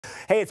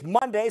Hey, it's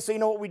Monday, so you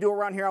know what we do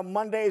around here on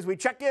Mondays. We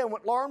check in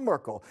with Loren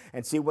Merkle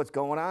and see what's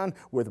going on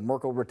with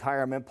Merkle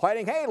Retirement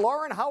Planning. Hey,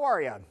 Loren, how are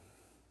you?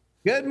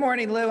 Good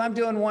morning, Lou. I'm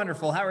doing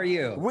wonderful. How are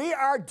you? We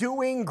are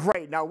doing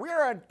great. Now,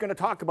 we're going to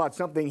talk about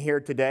something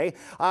here today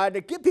to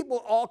get people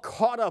all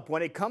caught up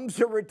when it comes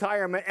to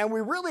retirement, and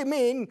we really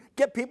mean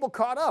get people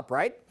caught up,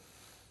 right?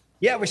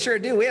 Yeah, we sure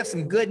do. We have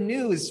some good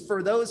news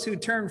for those who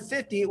turn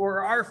 50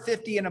 or are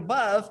 50 and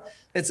above.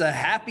 It's a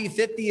happy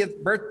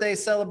 50th birthday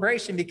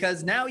celebration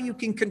because now you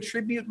can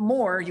contribute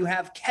more. You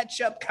have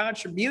catch-up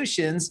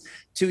contributions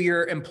to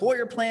your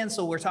employer plan.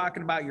 So we're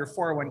talking about your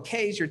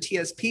 401ks, your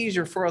TSPs,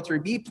 your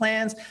 403b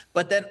plans,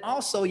 but then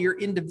also your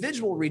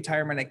individual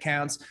retirement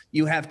accounts.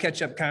 You have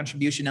catch-up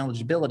contribution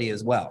eligibility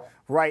as well.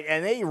 Right,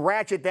 and they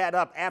ratchet that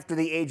up after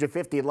the age of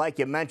 50, like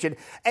you mentioned,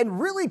 and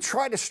really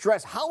try to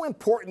stress how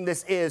important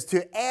this is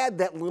to add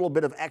that little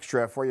bit of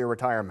extra for your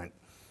retirement.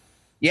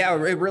 Yeah,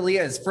 it really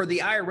is. For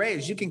the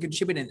IRAs, you can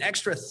contribute an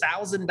extra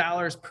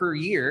 $1,000 per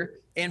year.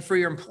 And for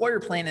your employer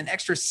plan, an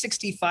extra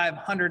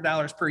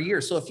 $6,500 per year.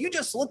 So if you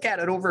just look at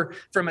it over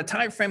from a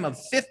time frame of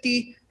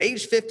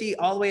age 50,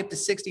 all the way up to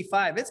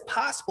 65, it's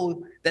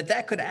possible that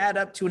that could add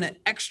up to an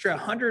extra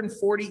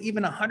 $140,000,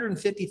 even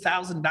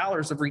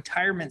 $150,000 of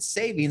retirement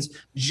savings,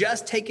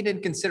 just taking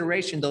into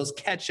consideration those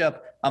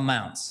catch-up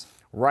amounts.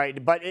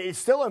 Right, but it's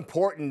still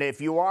important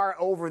if you are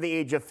over the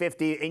age of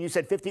 50, and you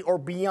said 50 or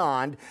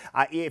beyond,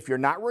 if you're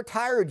not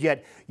retired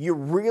yet, you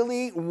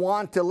really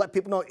want to let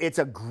people know it's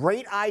a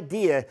great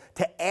idea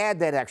to add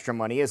that extra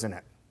money, isn't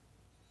it?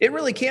 It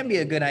really can be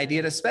a good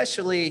idea,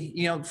 especially,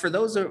 for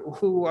those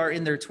who are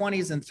in their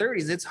 20s and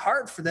 30s. It's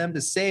hard for them to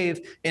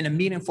save in a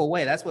meaningful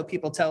way. That's what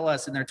people tell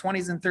us. In their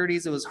 20s and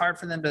 30s, it was hard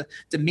for them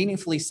to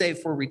meaningfully save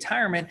for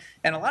retirement.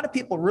 And a lot of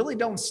people really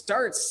don't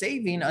start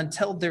saving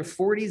until their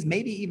 40s,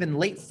 maybe even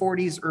late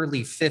 40s,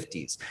 early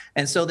 50s.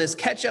 And so this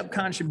catch-up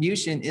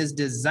contribution is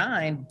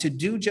designed to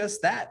do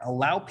just that,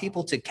 allow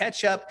people to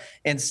catch up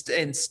and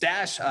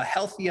stash a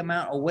healthy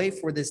amount away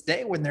for this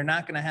day when they're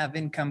not going to have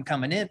income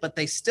coming in, but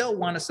they still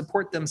want to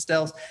support themselves.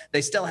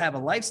 They still have a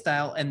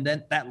lifestyle, and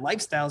then that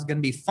lifestyle is going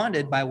to be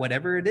funded by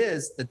whatever it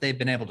is that they've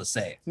been able to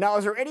save. Now,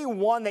 is there any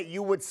one that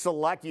you would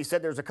select? You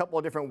said there's a couple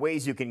of different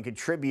ways you can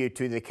contribute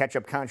to the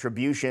catch-up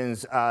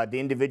contributions, the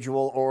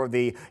individual or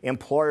the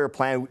employer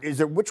plan.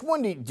 Which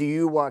one do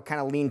you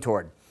kind of lean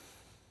toward?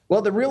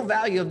 Well, the real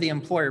value of the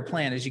employer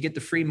plan is you get the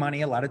free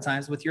money a lot of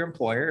times with your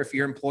employer. If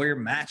your employer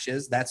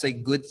matches, that's a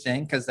good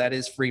thing because that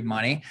is free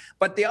money.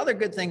 But the other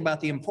good thing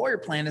about the employer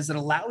plan is it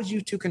allows you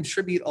to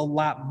contribute a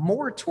lot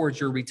more towards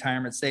your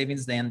retirement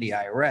savings than the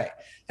IRA.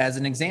 As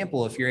an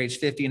example, if you're age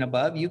 50 and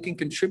above, you can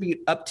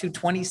contribute up to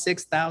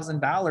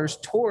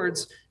 $26,000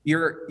 towards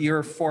your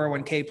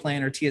 401k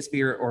plan or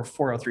TSP or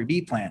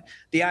 403b plan.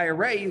 The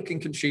IRA, you can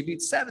contribute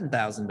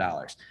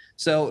 $7,000.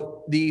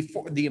 So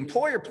the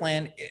employer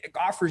plan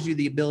offers you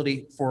the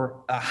ability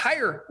for a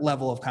higher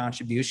level of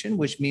contribution,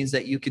 which means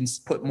that you can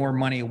put more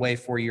money away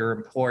for your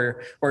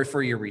employer or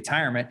for your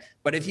retirement.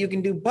 But if you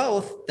can do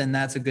both, then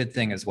that's a good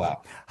thing as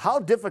well. How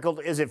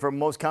difficult is it for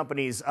most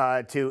companies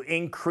to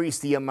increase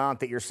the amount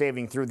that you're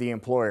saving through the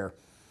employer?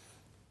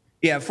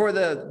 Yeah, for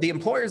the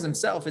employers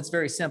themselves, it's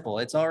very simple.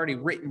 It's already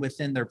written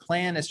within their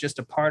plan. It's just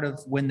a part of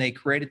when they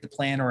created the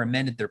plan or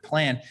amended their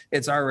plan,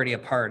 it's already a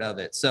part of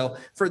it. So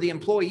for the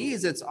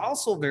employees, it's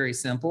also very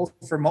simple.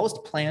 For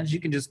most plans, you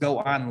can just go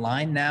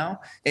online now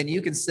and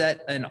you can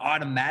set an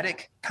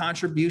automatic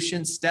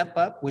contribution step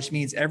up, which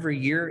means every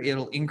year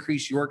it'll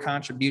increase your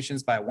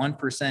contributions by 1%,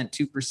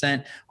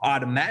 2%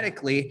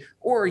 automatically,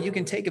 or you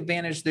can take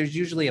advantage. There's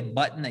usually a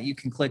button that you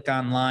can click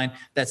online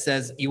that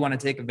says you want to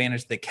take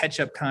advantage of the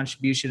catch-up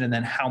contribution and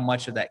then how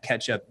much of that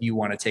catch-up you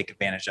want to take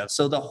advantage of.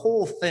 So the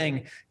whole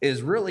thing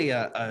is really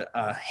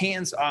a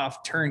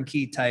hands-off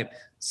turnkey type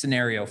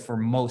scenario for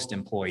most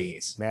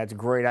employees. That's a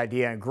great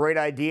idea. And great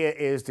idea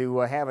is to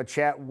have a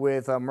chat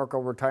with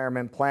Merkle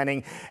Retirement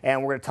Planning.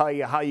 And we're going to tell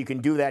you how you can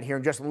do that here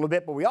in just a little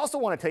bit. But we also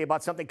want to tell you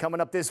about something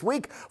coming up this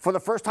week. For the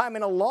first time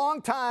in a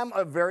long time,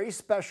 a very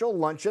special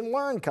Lunch and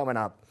Learn coming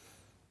up.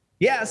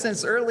 Yeah,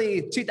 since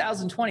early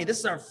 2020, this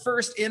is our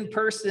first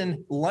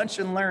in-person Lunch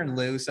and Learn,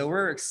 Lou. So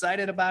we're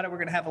excited about it. We're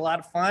going to have a lot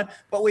of fun.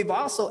 But we've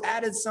also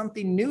added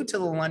something new to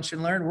the Lunch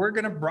and Learn. We're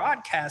going to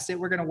broadcast it.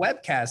 We're going to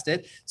webcast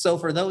it. So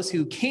for those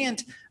who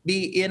can't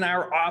be in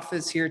our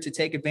office here to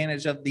take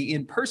advantage of the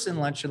in-person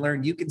Lunch and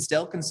Learn, you can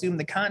still consume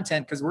the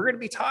content because we're going to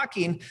be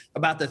talking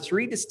about the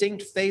 3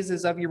 distinct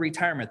phases of your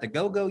retirement: the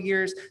go-go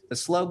years, the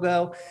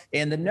slow-go,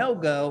 and the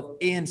no-go,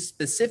 and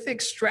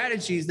specific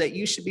strategies that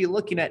you should be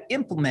looking at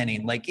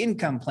implementing, like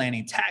income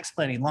planning, tax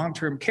planning,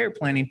 long-term care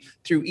planning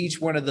through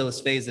each one of those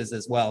phases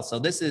as well. So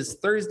this is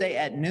Thursday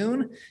at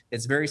noon.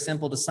 It's very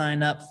simple to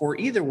sign up for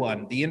either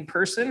one, the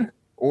in-person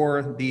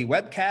or the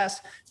webcast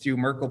through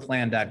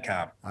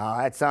merkleplan.com.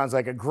 That sounds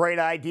like a great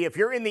idea. If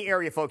you're in the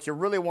area, folks, you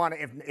really want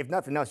to, if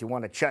nothing else, you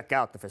want to check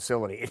out the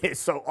facility. It is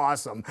so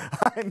awesome.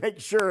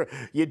 Make sure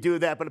you do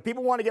that. But if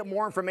people want to get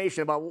more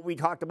information about what we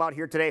talked about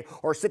here today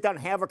or sit down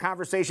and have a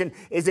conversation,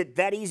 is it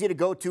that easy to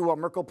go to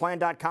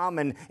merkleplan.com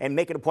and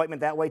make an appointment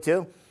that way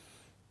too?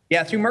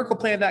 Yeah, through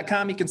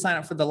merkleplan.com, you can sign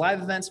up for the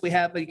live events we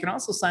have, but you can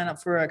also sign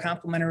up for a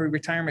complimentary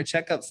retirement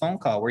checkup phone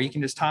call where you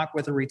can just talk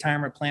with a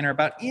retirement planner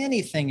about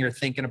anything you're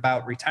thinking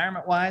about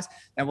retirement-wise,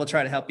 and we'll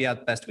try to help you out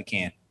the best we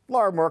can.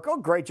 Loren Merkle,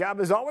 great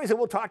job as always, and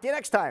we'll talk to you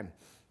next time.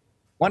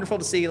 Wonderful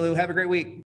to see you, Lou. Have a great week.